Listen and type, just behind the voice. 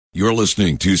You're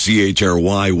listening to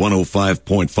CHRY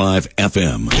 105.5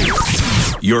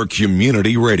 FM, your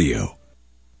community radio.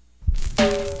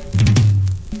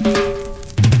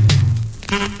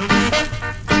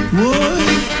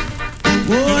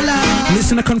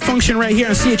 Listen to Confunction right here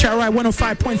on CHRY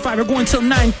 105.5. We're going till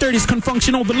 9:30. It's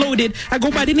Confunction Overloaded. I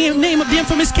go by the name of the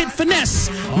infamous Kid Finesse.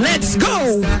 Let's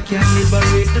go! I can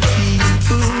liberate the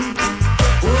people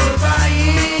over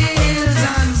hills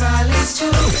and valleys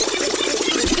too.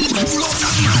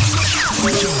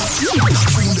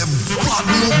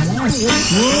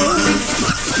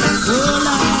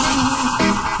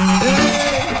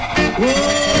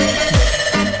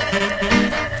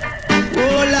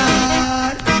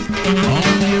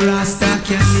 Only Rasta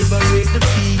can liberate the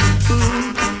people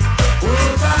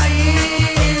over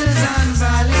hills and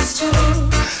valleys too.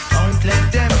 Don't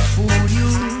let them fool you.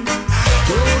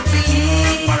 Don't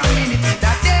believe for a minute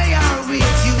that they are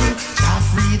with you. Shall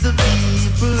free the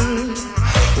people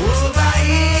over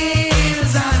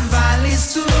hills and valleys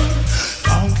too.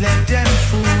 Don't let them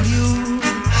fool you.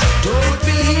 Don't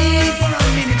believe for a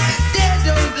minute they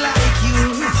don't like you.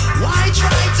 Why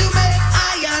try to make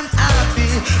I am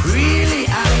happy? Really,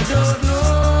 I don't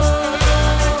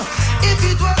know. If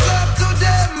it was up to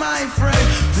them, my friend,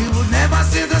 we would never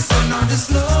see the sun or the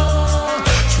snow.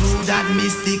 Through that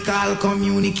mystical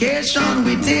communication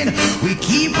within, we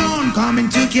keep on coming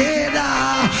together.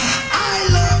 I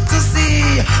love to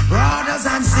see brothers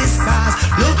and sisters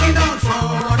looking out for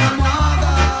one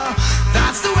another.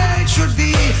 That's the way it should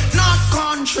be, not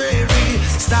contrary.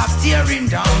 Stop tearing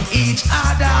down each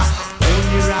other.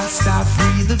 Only Rasta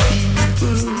free the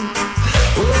people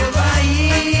over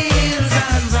hills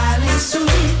and valleys too.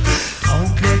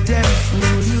 Don't let them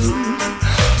fool you.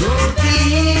 Don't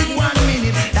believe 1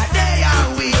 minute that they are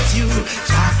with you.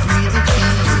 Just free the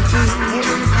people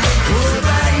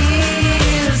over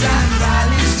hills and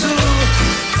valleys too.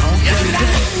 Don't let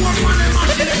them fool you.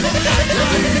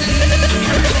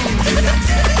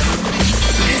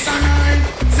 It's a night.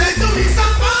 Say to me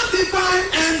some 45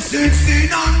 and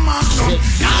 16 on my tongue.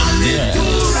 Now live to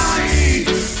right.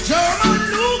 German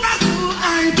look at who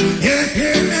I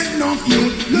make no you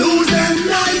lose them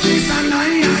life. It's a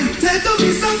night. Say to me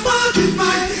some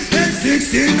 45 and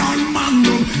 16 on my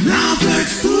tongue. Now flex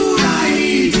to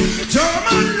right.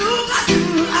 German look at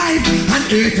who I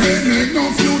make no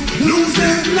you lose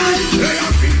them life. They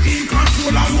are 15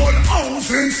 control a whole house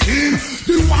and steam.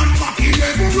 The one back in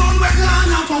every run where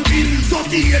land up up in.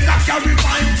 38 that carry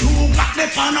 5-2 got the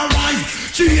pan a rise.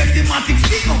 380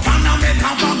 stick up and a make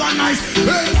a bag of nice.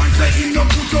 Hey, once they in the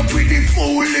put up with the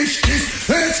foolishness.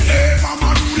 H.A.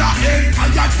 Mama Rula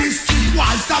Empire District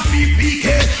was the PPK.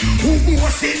 Who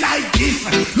goes it like this?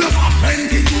 Love a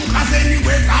plenty too, cause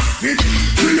anyway that fit.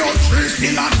 303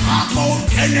 still a talk about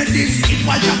Kennedy's. It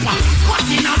was a cut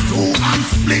in a two and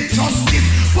split justice.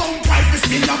 Bone pipe is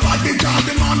still a body job,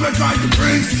 the man will drive the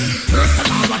bricks. First of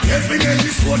all, what every day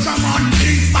this soldier man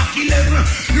brings back 11.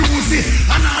 Use it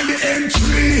and all the M3.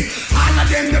 All of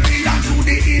them the belong to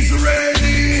the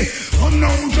Israeli. Come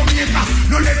now Jamaica,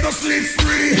 no let us live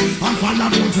free. And follow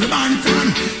go to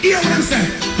Banton. Hear them say,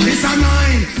 this a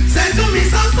 9. Send to me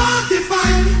some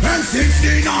 45 and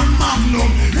 16 on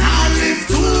Magnum. Now live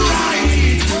to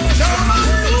right. German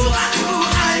to right.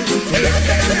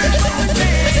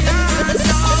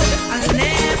 I'll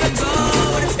never go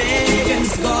where the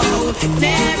pagans go.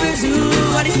 Never do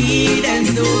what the heathens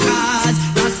do. Cause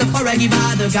Rastafari give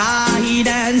all the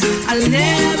guidance. I'll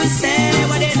never say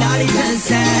what the Dalits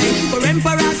say. For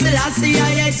Emperor Selassie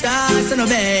I trust and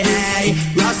obey.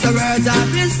 Rasta words are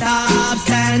his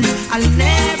substance. I'll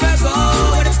never go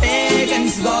where the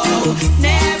pagans go.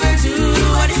 Never do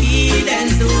what the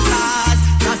heathens do. Cause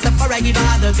Rastafari give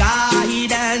all the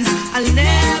guidance. I'll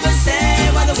never say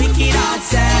what the wicked heart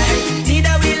say.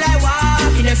 Neither will I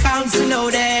walk in the council no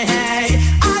day.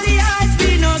 All the eyes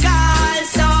be no God.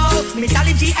 So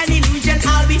mythology and illusion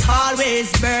I'll be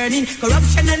always burning.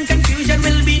 Corruption and confusion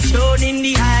will be shown in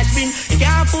the ash bin. You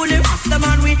can't fool the Rasta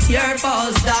man with your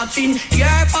false doctrine,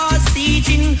 your false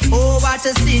teaching. Oh, what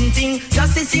a sin thing.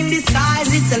 Justice in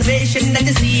disguise, it's salvation that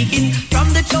you're seeking.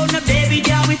 From the throne of David,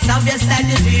 yeah, it's obvious that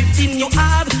you're drifting. You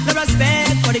have the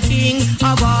respect for the king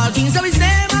of all kings. So his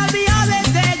name I'll be always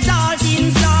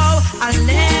exalting. So I'll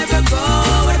never go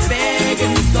where the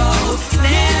pagans go.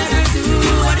 Never do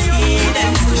what the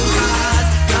heathens do. Cause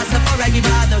Rastafari give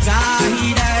all the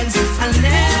guidance. I'll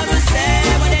never say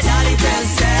what the Dalits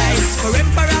say. For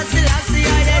Emperor Selassie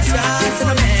I trust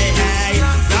and obey.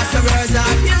 Rasta words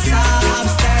are his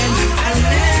substance. I'll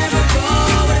never go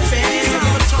where the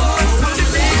pagans go.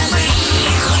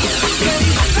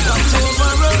 Watch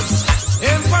over us.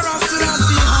 Emperor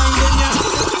Selassie behind them, yeah.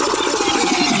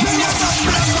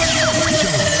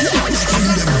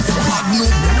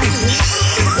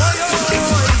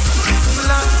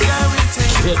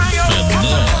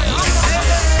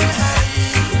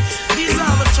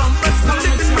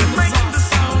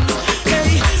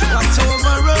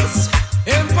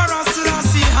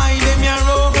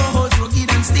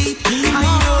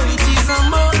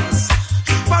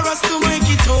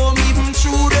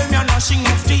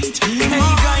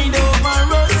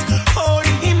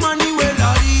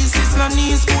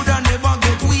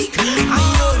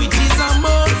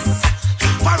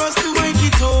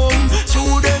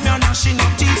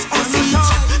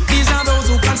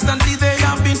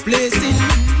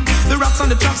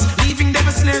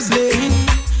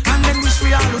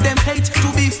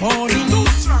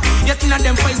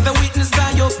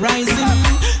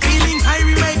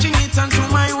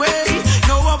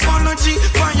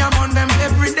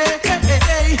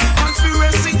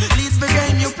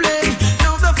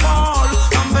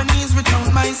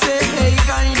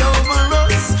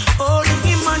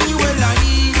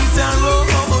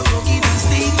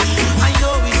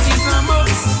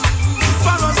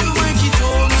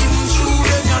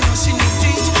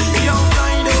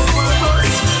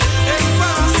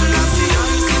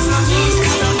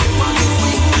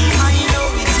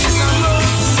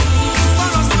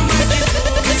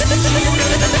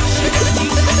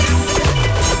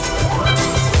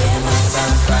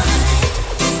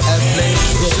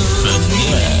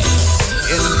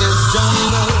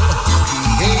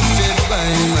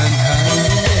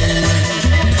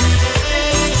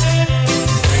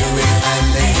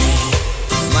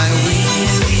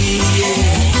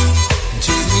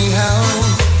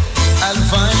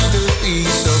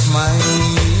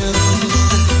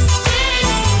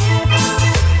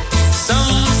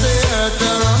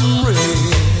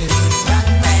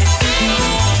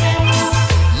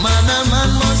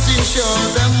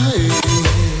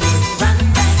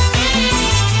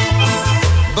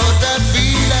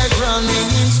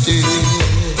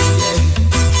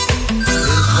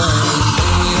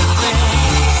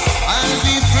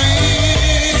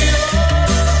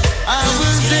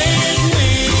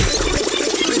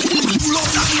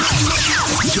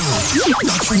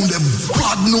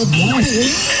 bad no boom.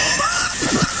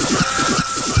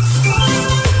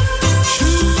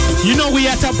 You know we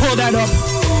have to pull that up.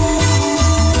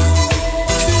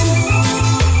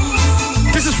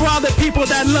 This is for all the people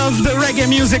that love the reggae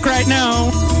music right now.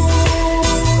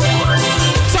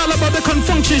 It's all about the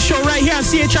Confunction Show right here on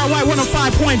CHRY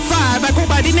 105.5. I go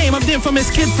by the name of the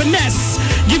infamous Kid Finesse.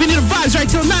 Giving you the vibes right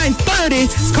till 9:30.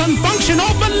 It's Confunction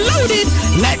Overloaded.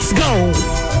 Let's go.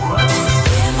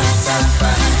 Where must I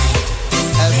find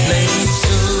a place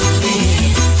to be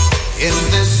in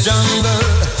this jungle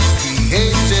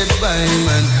created by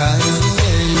mankind?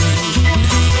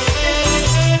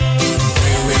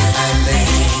 Where will I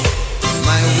lay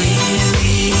my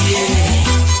weary head?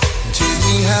 Tell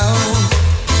me how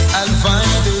I'll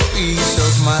find a peace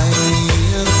of mind.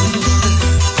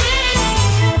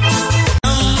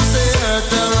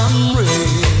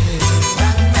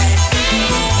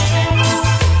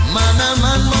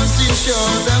 Show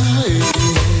them way.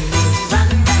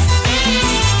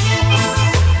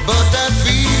 But I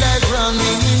feel like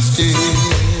running instead.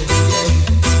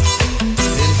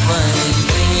 Then find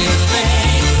me a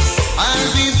place. I'll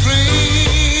be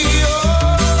free.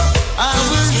 Oh, I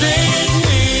will take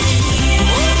me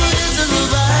over to the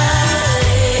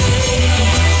valley.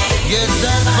 Yes,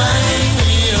 I'll find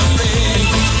me a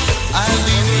place. I'll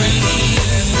be free.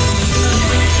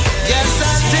 Yes,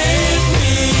 I'll take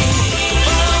me.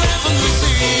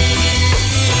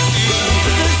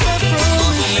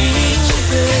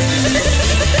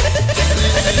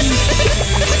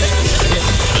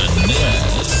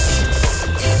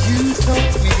 You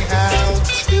taught me how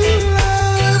to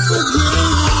love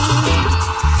again.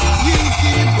 You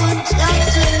keep on talking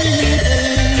to me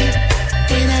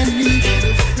when I needed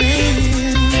a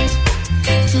friend.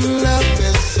 To love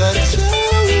is such a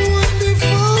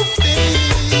wonderful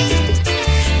thing.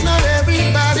 Not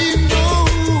everybody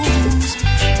knows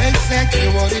exactly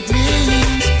what it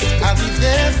means. I'll be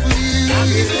there for you.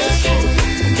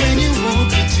 When you want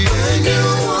me to.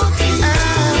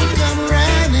 I'll come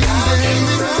running,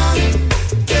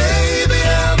 baby.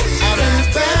 I'll be right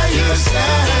by your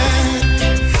side.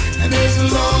 And as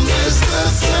long as the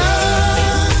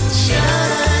sun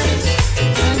shines,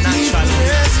 I'll be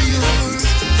with you.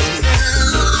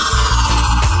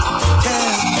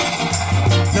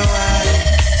 No,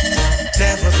 I've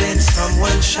never been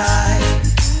someone shy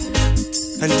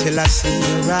until I see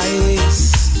your eyes.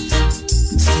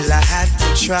 Still I had to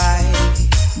try,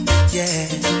 yeah.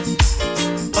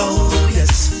 Oh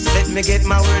yes, let me get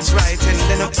my words right and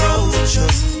then approach you.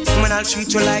 When I'll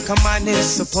treat you like a man is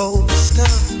supposed to.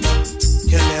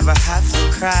 You'll never have to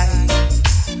cry,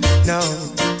 no.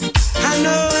 I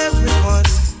know everyone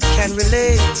can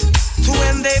relate to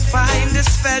when they find a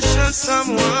special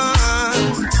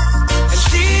someone. And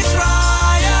she's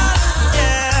royal,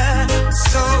 yeah,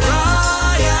 so royal.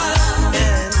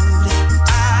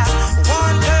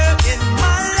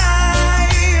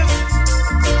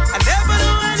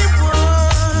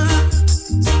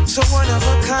 So one of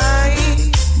a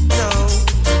kind, no.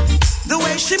 The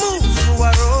way she moves to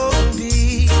her own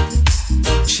beat,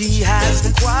 she has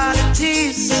the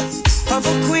qualities of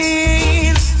a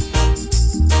queen.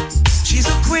 She's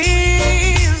a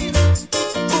queen.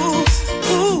 Ooh,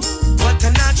 ooh, what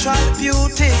a natural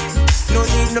beauty. No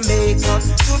need no makeup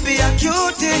to be a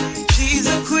cutie. She's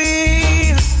a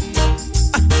queen.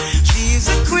 She's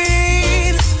a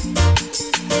queen.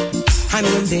 And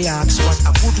when they ask what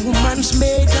a good woman's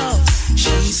made of,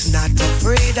 she's not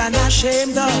afraid and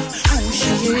ashamed of who she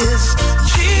is.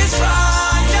 She's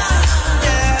royal,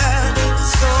 yeah,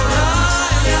 so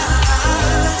royal.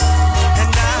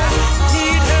 And I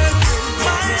need her in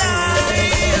my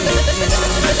life.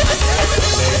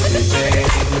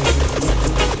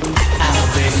 I've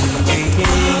been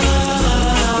thinking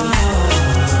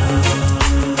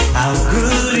how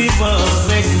good it was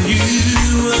when you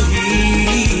were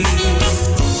here.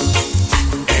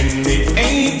 It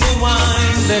ain't the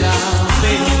wine that I've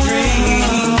been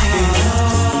drinking.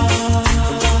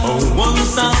 Oh,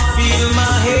 once I feel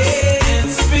my head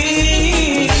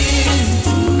spin.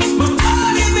 But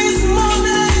early this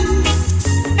morning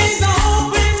is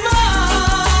open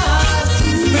mind.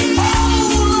 With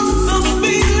all of the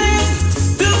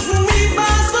feelings took me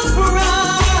by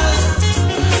surprise.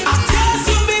 I guess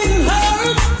you've been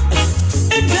hurt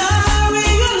and I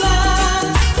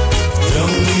realize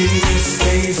loneliness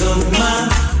stays on my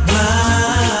mind.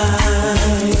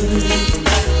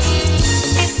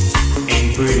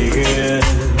 Ain't pretty good.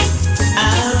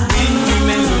 I've been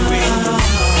remembering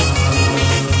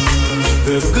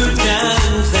the good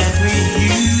times that we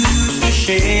used to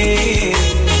share.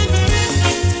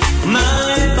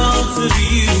 My thoughts of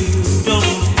you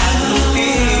don't have no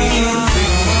end.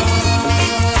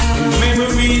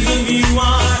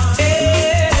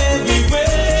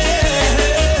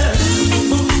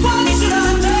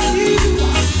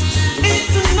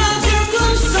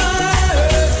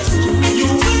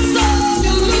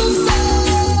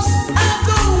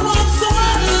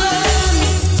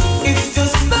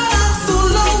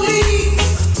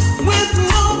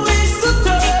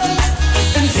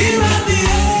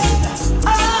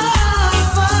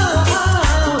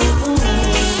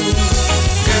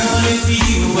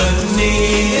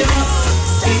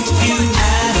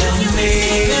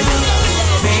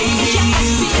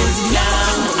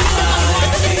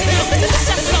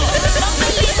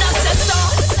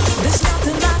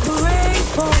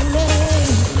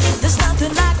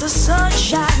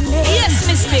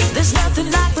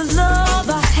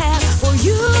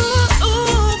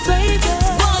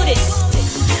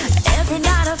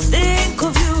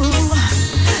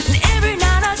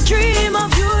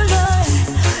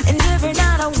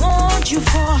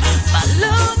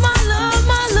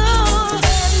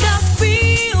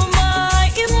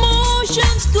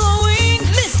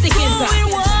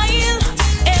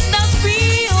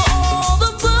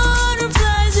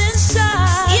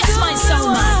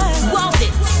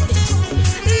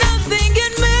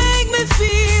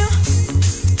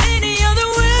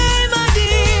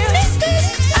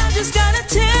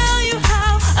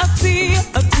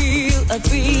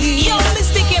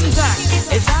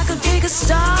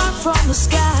 from the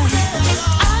sky,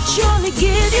 I'd surely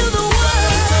give you the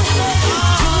world.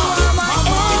 You are my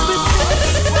everything.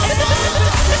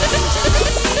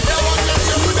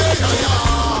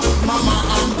 Mama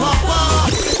and Papa.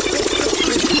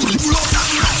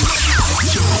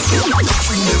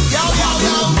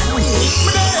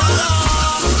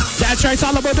 That's right, it's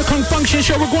all about the Kung Function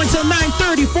Show. We're going till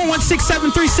 9:30,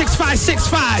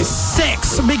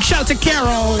 416-736-5656. Big shout to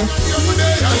Carol.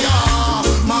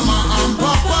 Mama and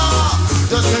Papa,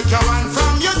 just take your hand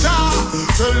from your jaw.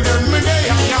 Tell them me they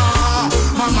are.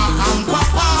 Mama and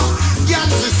Papa,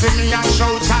 girls listen me and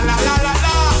shout cha la la la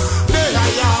la. They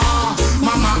are.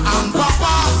 Mama and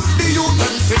Papa, the youth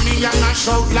them see me and I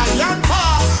shout lion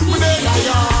paw. They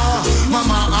are.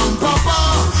 Mama and Papa,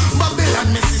 Babylon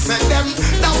Missy said them.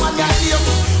 That one got you.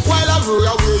 While I roll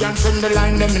away and send the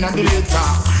line them in a later.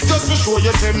 Just to show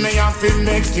you say me have to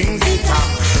make things better.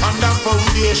 And that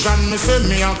foundation me say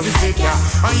me have to sit ya.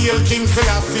 And yell King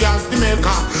Selassie as the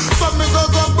maker. So me go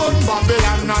burn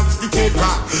Babylon as the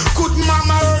taker. Could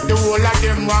mama hurt the whole of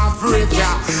them want break ya.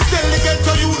 Delegate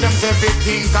to you them say big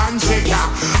things and shake ya.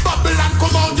 Babylon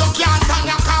come out you can't and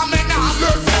you come in and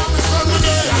girl tell me so me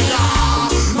there ya.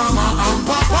 Mama and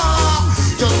Papa,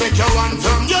 just take your one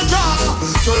from your jaw.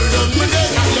 Tell them me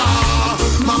there ya.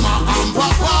 Mama and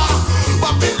Papa,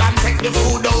 Babylon take the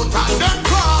food out of them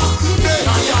car. There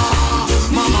ya.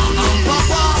 Mama and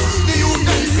Papa, the youth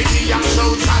them see me and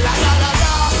shout la la la la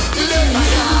la. There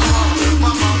ya.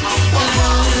 Mama and Papa,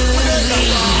 there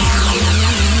ya.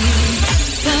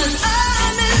 'Cause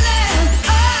I'm in love,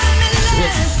 I'm in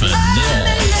love, I'm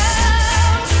in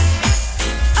love,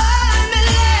 I'm in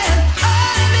love,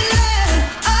 I'm in love,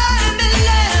 I'm in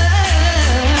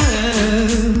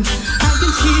love. I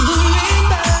can see the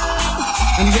rainbow.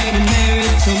 I'm getting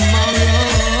married tomorrow.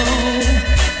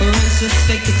 For instance,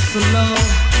 take it slow.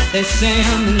 They say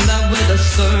I'm in love with a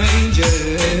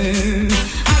stranger.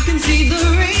 I can see the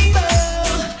rainbow.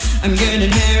 I'm getting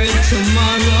married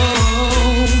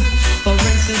tomorrow. For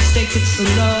instance, take it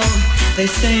slow. They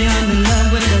say I'm in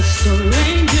love with a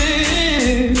stranger.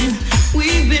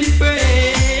 We've been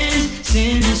friends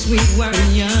since we were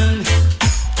young.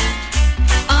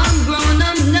 I'm grown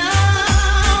up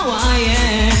now. I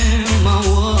am a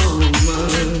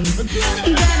woman.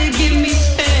 Gotta give me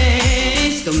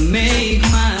space to make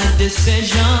my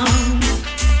decisions.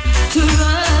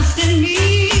 Trust in me,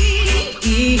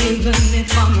 even if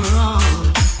I'm wrong.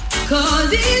 'Cause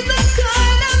he's the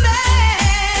kind of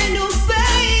man who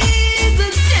pays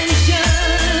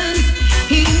attention.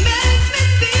 He makes me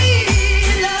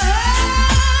feel a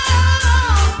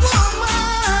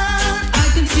woman. I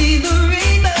can see the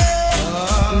rainbow.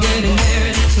 I'm getting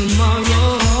married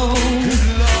tomorrow.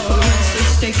 For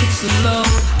instance, take it slow.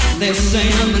 They say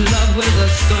I'm in love with a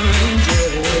stranger.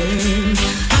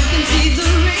 I can see the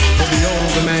rainbow. Behold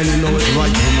the man who knows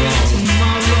right from wrong.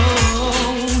 Tomorrow.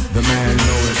 The man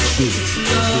knows truth.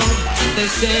 They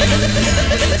say I'm in love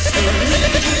with a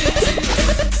stranger.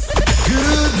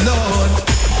 Good Lord,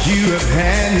 you have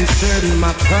answered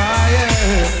my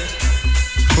prayer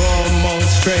for more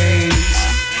strains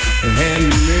and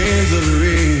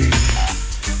misery.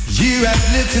 You have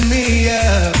lifted me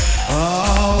up,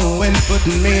 oh, and put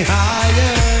me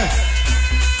higher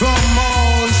from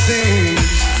all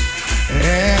sins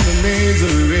and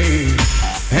misery,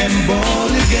 and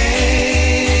born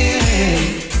again.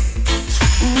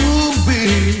 Ooh,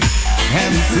 baby,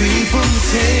 I'm free from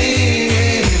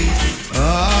sin.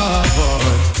 Oh,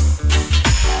 boy,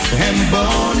 I'm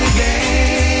born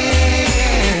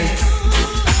again.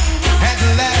 At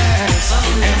last,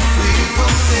 I'm free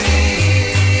from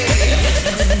sin.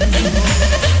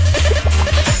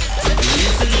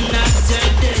 Listen after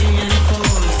day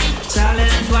unfolds.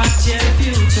 Challenge what your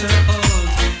future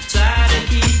holds. Try to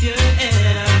keep your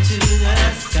head up to the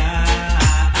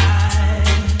sky.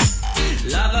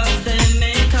 Lovers, they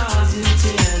may cause you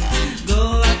tears. Go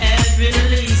ahead,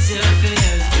 release your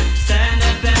fears. Stand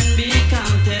up and be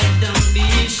counted, don't be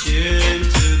sure.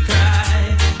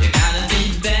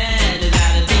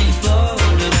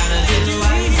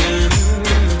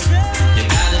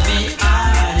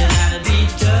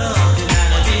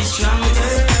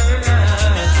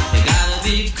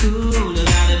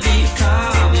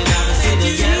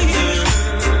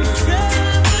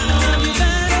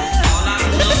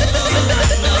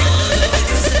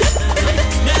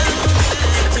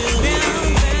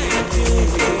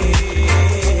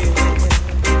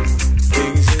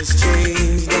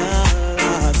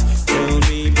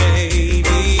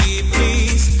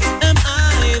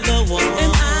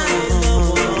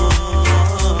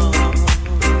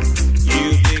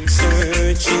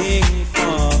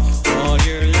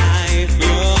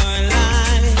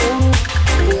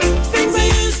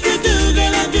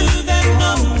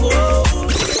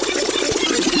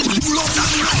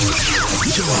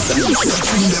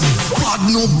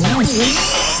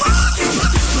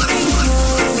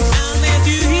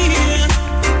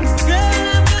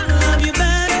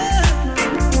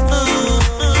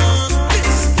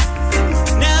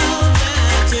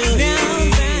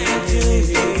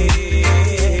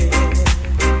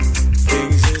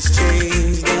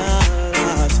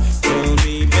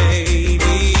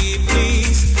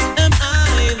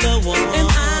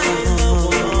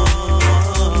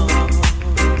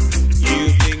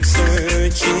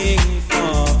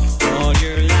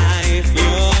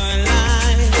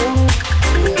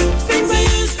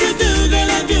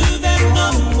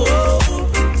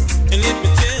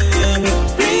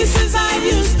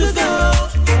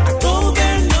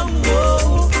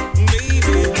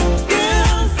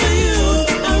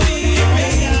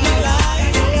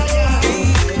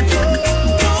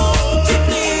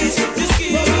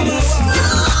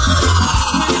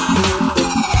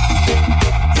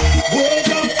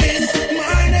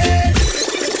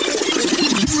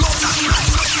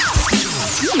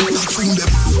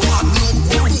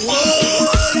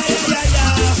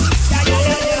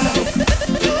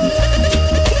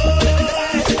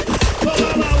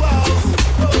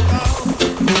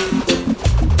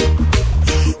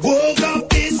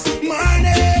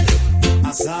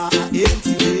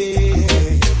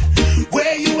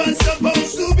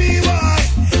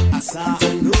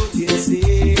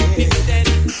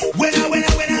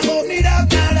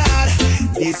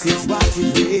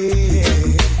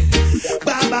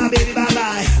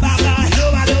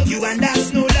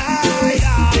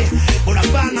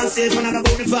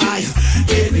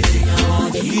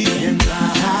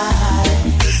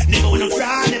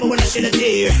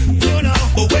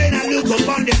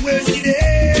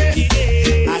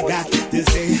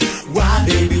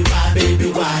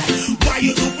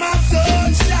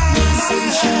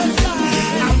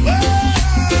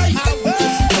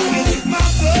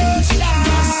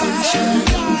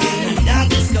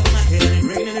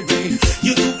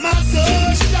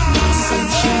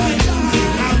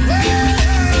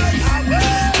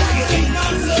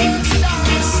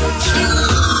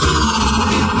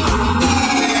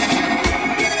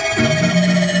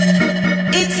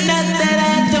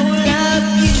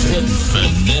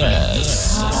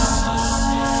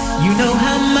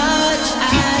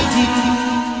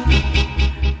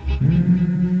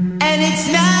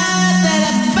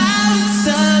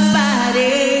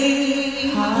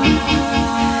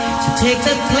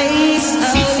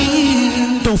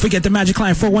 Forget the magic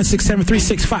line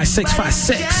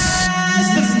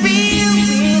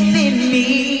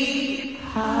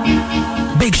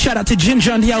 416-736-5656. Big shout out to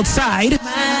Ginger on the outside.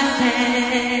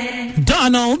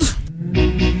 Donald.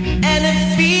 And a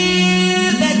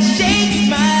feel that shakes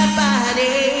my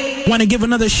body. Want to give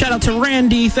another shout out to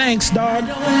Randy. Thanks, dog. I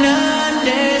don't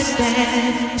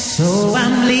understand, so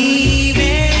I'm leaving.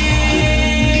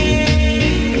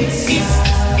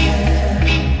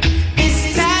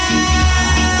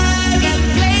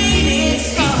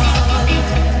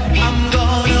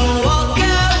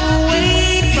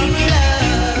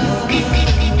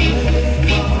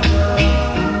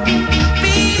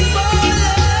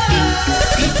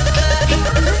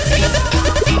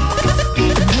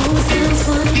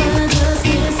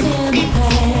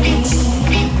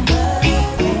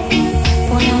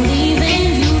 When I'm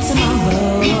leaving you tomorrow.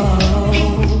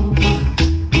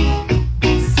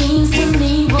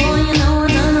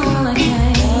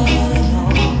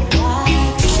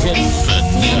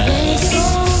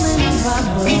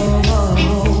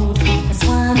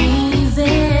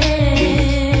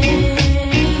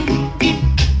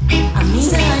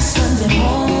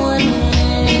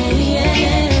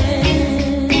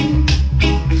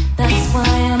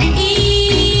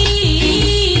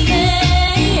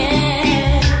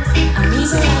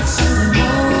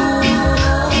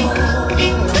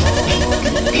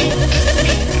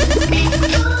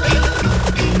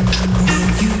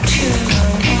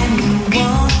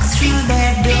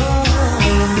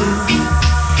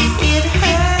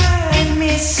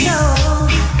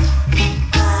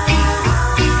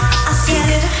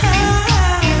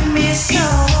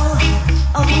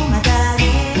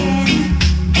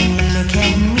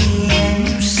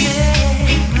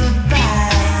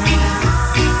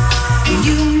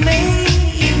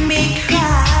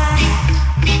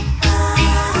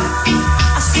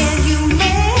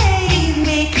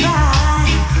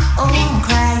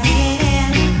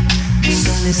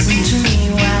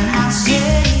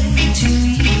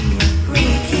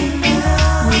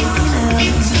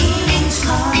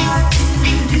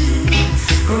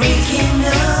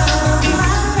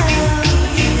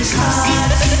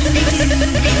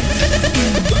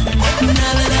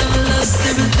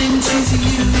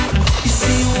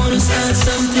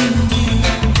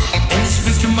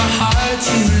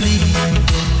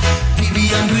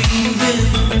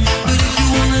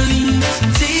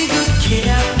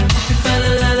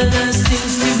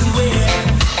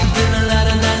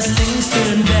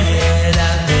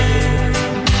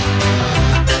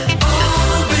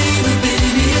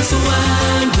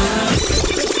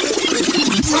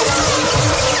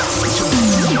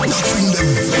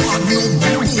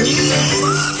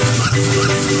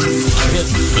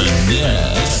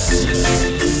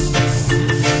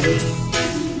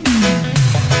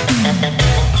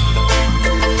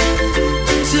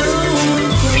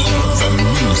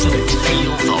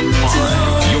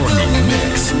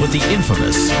 with the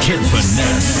infamous Kid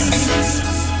Finesse.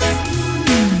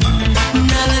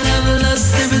 Now that I've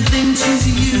lost everything to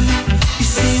you, you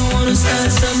say you wanna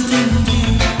start something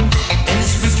new, and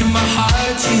it's breaking my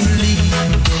heart to leave.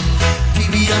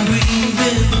 Baby, I'm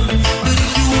grieving, but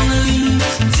if you wanna leave,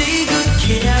 take good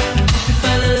care. You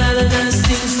find a lot of nice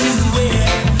things to wear,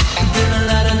 but then a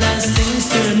lot of nice things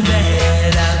turn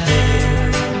bad out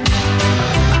there.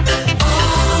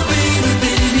 Oh, baby,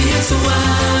 baby, it's a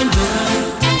wide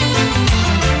world.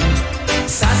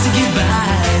 It's hard to get by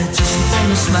just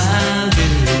on a smile,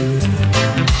 girl.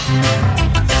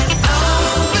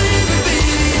 Oh, baby,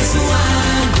 baby, it's a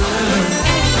wide world.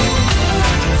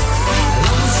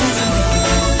 Long as you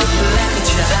look like a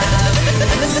child.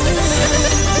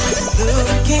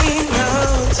 Looking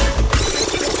out.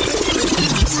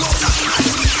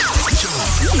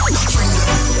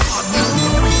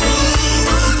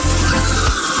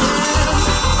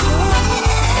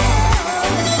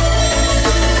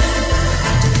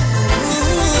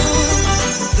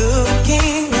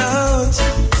 Looking out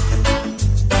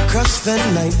across the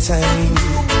nighttime,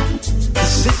 the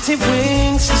city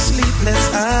winks a sleepless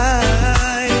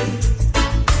eye.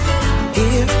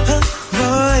 Hear her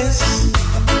voice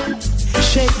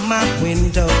shake my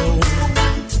window,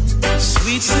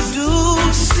 sweet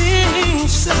seducing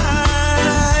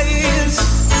sighs.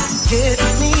 Get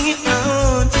me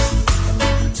out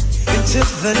into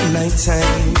the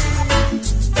nighttime,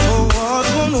 for walls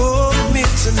won't hold me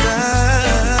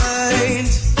tonight.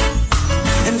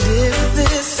 And if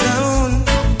this sound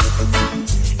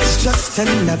is just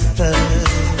another,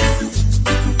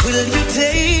 will you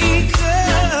take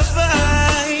a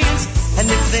bite? And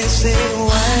if they say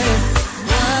why,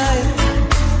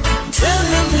 tell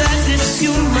them that it's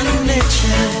human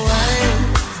nature.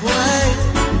 Why?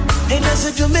 Hey, does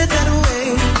it do me that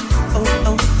way? Oh,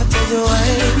 I tell you why?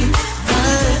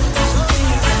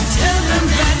 Tell them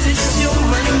that it's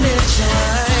human nature.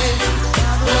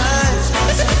 Why?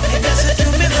 Hey, does it do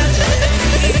me that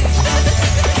way?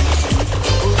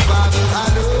 Oh, Father, I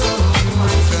love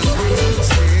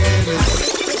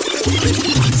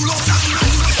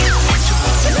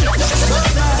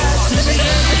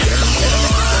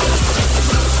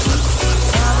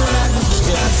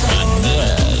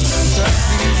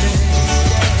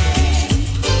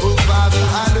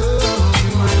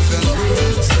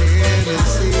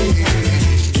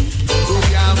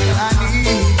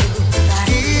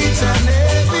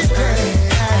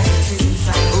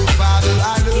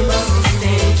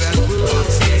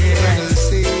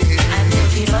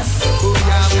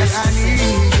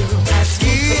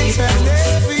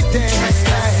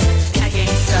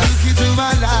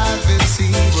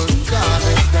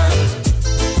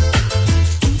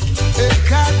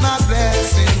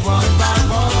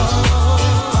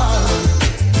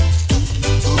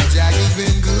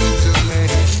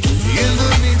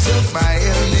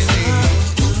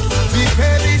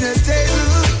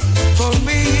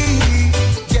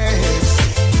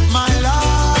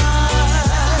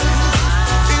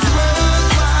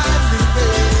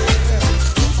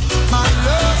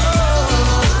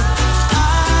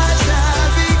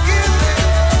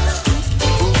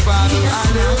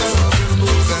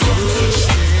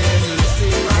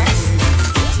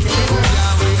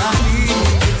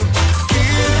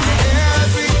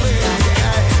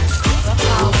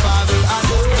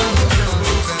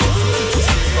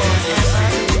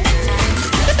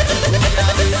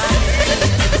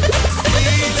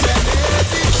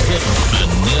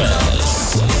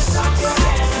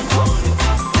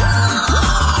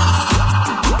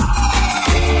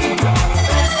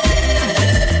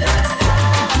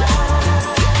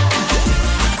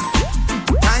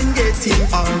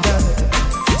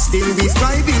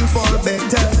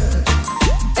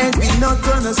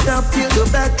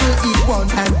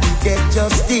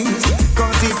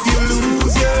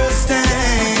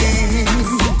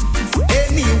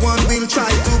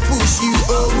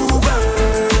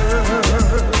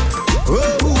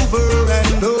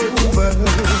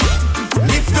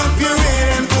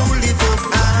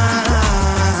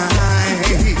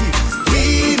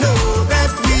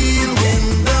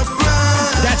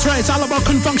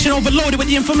Overloaded with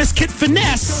the infamous Kid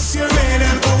Finesse.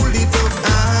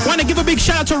 Want to give a big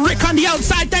shout out to Rick on the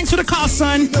outside. Thanks for the call,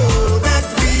 son.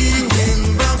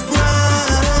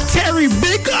 Terry,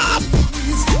 big up.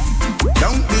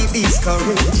 Don't be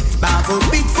discouraged by the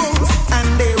big folks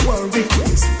and their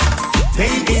worries.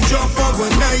 Pain is joy for a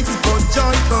night, but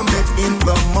joy cometh in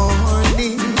the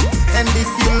morning. And if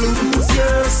you lose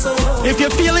your soul, if you're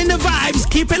feeling the vibes,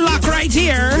 keep it locked right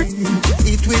here.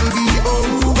 It will be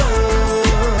over.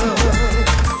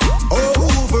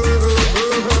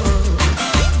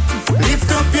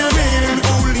 Lift up your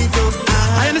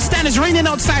in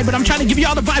outside, but I'm trying to give you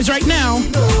all the vibes right now.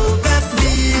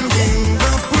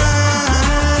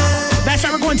 That's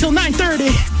right, we're going till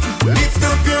 9:30. Lift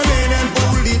up your head and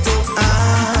hold it up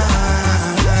high.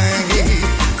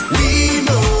 We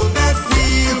know that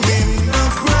we'll win the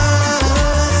prize.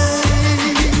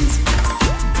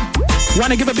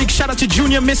 Want to give a big shout out to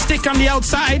Junior Mystic on the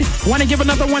outside. Want to give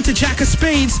another one to Jack of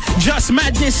Spades, Just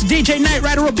Madness, DJ Night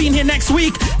Rider will be in here next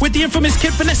week with the infamous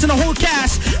Kid Finesse and the whole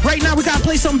cast. Right now we got to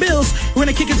play some bills. We're going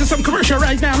to kick into some commercial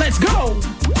right now. Let's go.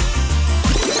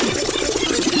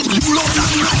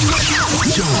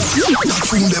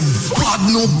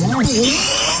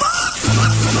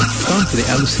 Welcome to the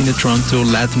Alucina Toronto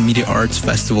Latin Media Arts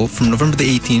Festival from November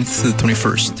the 18th to the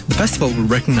 21st. The festival will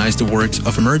recognize the works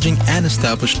of emerging and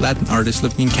established Latin artists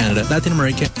living in Canada, Latin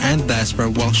America, and diaspora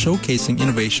while showcasing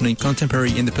innovation in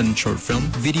contemporary independent short film,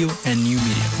 video, and new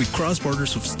media. We cross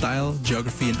borders of style,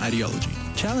 geography, and ideology.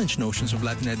 Challenge notions of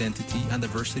Latin identity and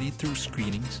diversity through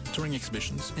screenings, touring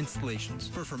exhibitions, installations,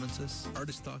 performances,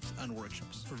 artist talks, and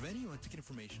workshops. For venue and ticket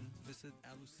information, visit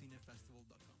Alucina Festival.